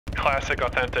classic,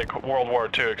 authentic World War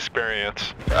II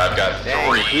experience. I've got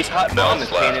three. Whose hot mom is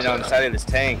painted on the left. side of this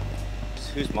tank?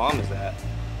 Whose mom is that?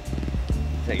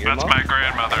 Is that your That's mom? my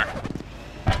grandmother.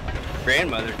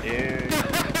 Grandmother, dude.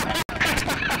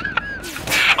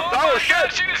 Oh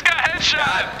shit! She just got headshot!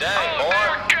 God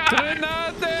dang, boy.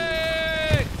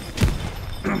 Nothing!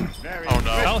 Oh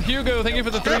no. El Hugo, thank you for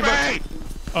the $3.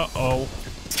 Uh-oh.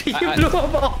 You blew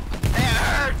them all. It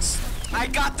hurts! I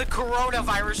got the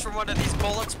coronavirus from one of these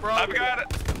bullets, bro. I've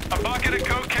got a bucket of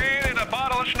cocaine and a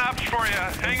bottle of schnapps for you.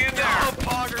 Hang in there. Oh,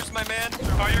 poggers, my man.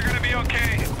 Oh, you're gonna be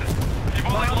okay. You've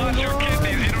only lost your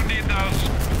kidneys. You don't need those.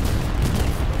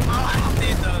 Oh, I don't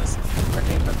need those.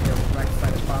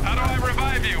 How do I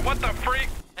revive you? What the freak?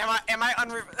 Am I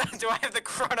do I have the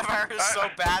coronavirus so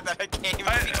bad that I can't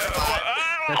even be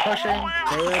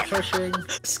They're pushing.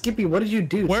 Skippy, what did you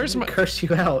do? Where's Somebody my- cursed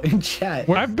you out in chat?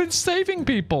 I've been saving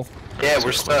people. Yeah,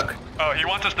 we're stuck. Oh, he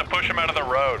wants us to push him out of the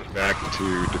road. Back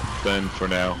to defend for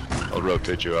now. I'll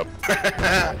rotate you up.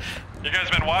 You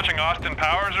guys been watching Austin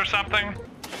Powers or something?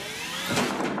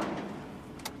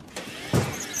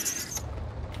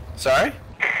 Sorry?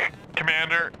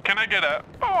 Commander, can I get a...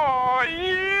 Oh,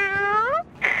 yeah!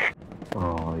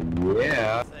 Oh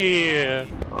yeah. Yeah.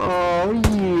 Oh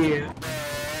yeah.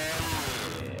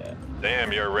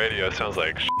 Damn, your radio sounds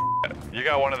like shit. You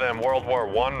got one of them World War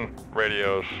I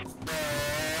radios.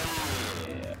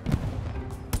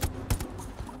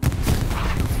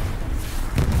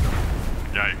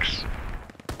 Yikes.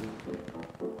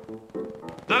 Is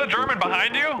that a German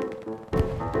behind you?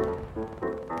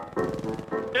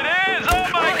 It is! Oh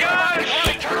my gosh!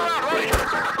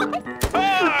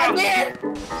 Ah!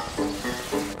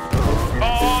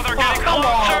 Oh, they're getting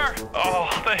closer! Oh,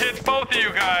 they hit both of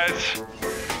you guys.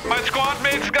 My squad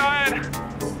mate's dying.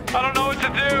 I don't know what to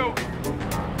do.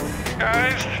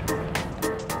 Guys.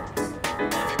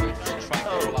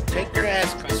 Oh, take your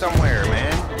ass somewhere,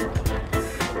 man.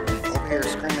 Over here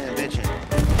screaming and bitching.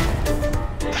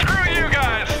 Screw you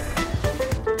guys!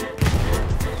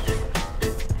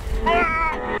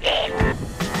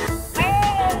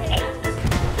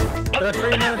 There are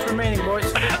 3 minutes remaining,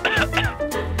 boys.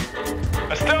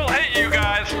 I still hate you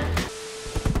guys.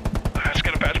 I'm just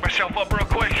gonna patch myself up real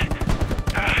quick.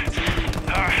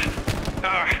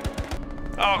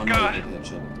 Oh god.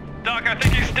 Doc, I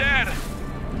think he's dead.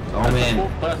 Oh man.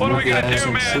 What are we gonna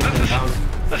do, man?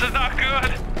 This is not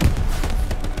good.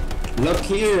 Look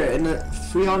here, in the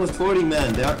 340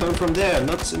 man. They are coming from there,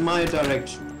 not in my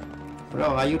direction. Bro,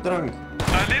 are you drunk?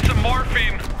 I need some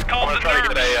morphine. Calm the Try to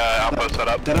get nerves. a outpost set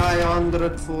up.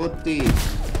 340.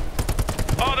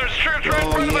 Oh, there's troops right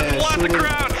in front of us. yeah, Lots of shoot 'em.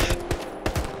 crowds.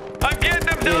 I'm getting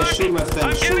him, Yeah, Doc. shoot my friend.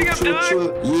 I'm getting him, Doc.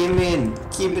 Shoot. Yeah, man.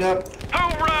 Keep it up.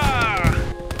 Hoorah!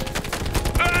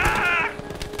 Ah!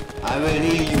 I will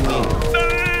heal you, man.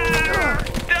 Ah!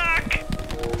 Doc!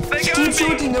 They got Keep me!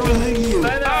 shooting, I will heal you.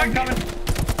 I'm coming. Okay,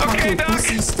 Fucking Doc.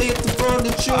 pussy, stay at the front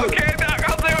and shoot. Okay, Doc,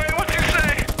 I'll do it. What you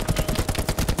say?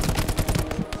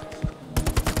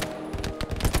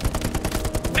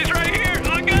 He's right here.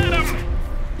 I got him.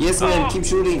 Yes, man. Oh. Keep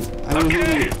shooting. I will heal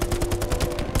Okay. you.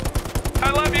 I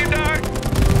love you, Doc.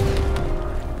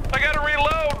 I gotta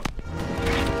reload.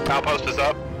 Outpost is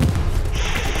up.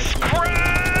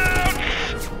 Crowds!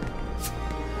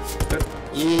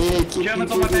 Yeah, keep I'm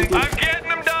getting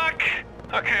him, Doc.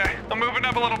 Okay, I'm moving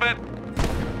up a little bit.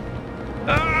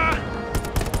 Ah!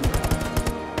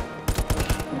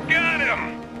 Got him.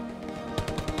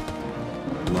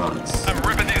 Nice. I'm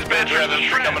ripping these Yeah, bitches to there's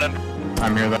three coming shreds. in.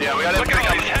 I'm here though. Yeah, we got Look infantry at all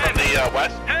coming these from the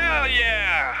west. Hell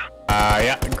yeah!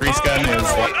 Yeah, grease gun is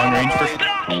on range for...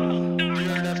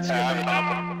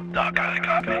 Doc, I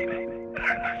got me.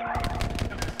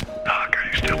 Doc, are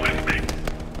you still with me?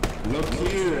 Look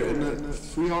here, in the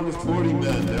 340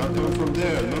 men. They are coming from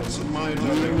there, not in my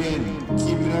direction.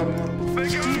 Keep it up. Keep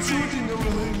shooting, I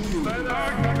will heal you.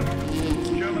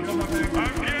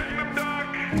 I'm getting him, Doc.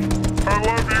 I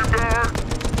love you, Doc.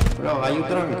 Bro, are you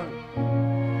drunk?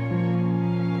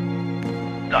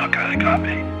 Doc, I got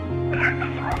me. There's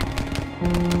nothing wrong.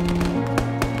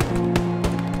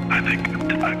 I think I'm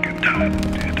dying.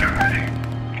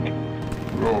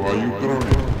 Bro, are you drunk?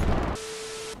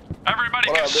 Everybody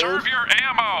What up, conserve dude? your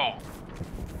ammo.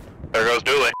 There goes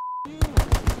Dooley.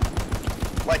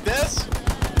 Like this?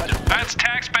 That's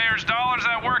taxpayers' dollars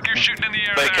at work you're shooting in the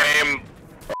air They there. came.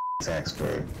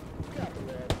 Taxpayer.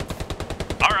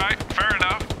 All right, fair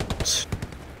enough.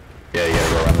 Yeah, you gotta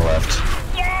go on the left.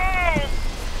 Whoa!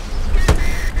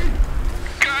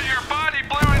 Got your body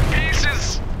blew in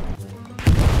pieces.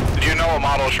 Do you know what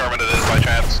model Sherman it is by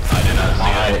chance? I did not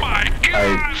Oh my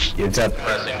gosh! It's up.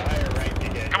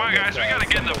 Come on, guys, we gotta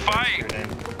get in the fight.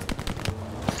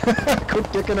 Quit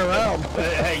dicking around.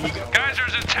 Hey, you go. Guys,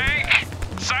 there's a tank!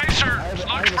 Sicer! I Look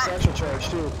have a for... satchel charge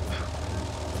too.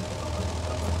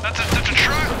 That's a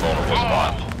truck!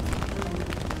 Oh.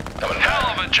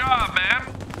 Hell of a job, man!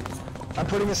 I'm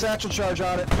putting a satchel charge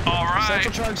on it. Alright.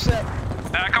 Satchel charge set.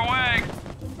 Back away!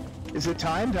 Is it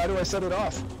timed? How do I set it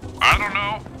off? I don't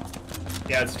know.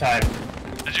 Yeah, it's time.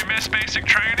 Did you miss basic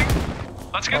training?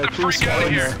 Let's get the please freak out of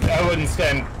here. I wouldn't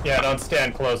stand. Yeah, don't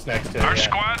stand close next to it. Our Yeah.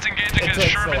 squad's engaging It a takes a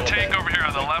Sherman little tank bit. over here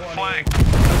on the left flank.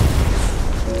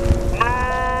 No!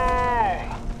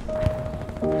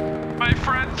 My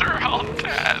friends are all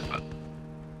dead.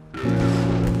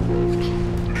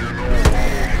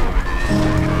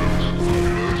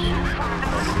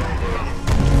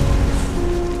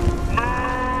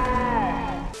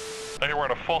 I think we're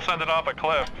gonna full send it off a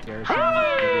cliff.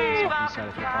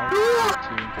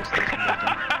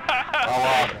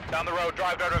 Down the road,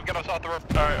 drive, get us off the road.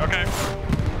 Alright, okay.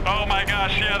 Oh my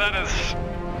gosh, yeah, that is...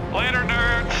 Later,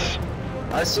 nerds!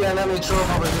 I see an enemy troop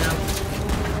over here.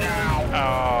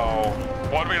 Oh,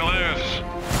 what'd we lose?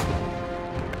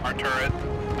 Our turret.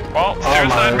 Well,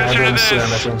 suicide mission it is!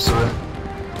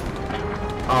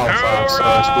 Oh, Hoorah!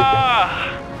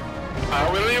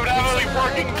 We don't even have any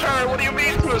working turret. What do you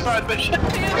mean suicide mission?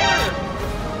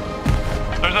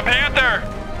 There's a panther!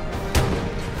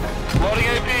 Loading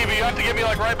AP, but you have to get me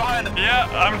like right behind it. Yeah,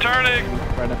 I'm turning!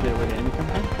 Right up there where the enemy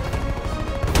comes in.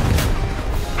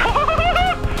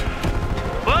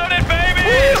 Load it,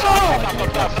 babies!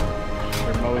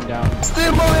 They're mowing down.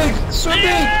 Still moving! Swimming!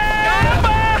 Yeah!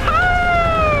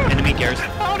 Enemy cares.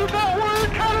 How did that work?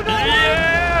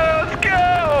 Yeah, let's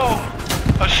go!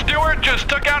 A steward just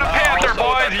took out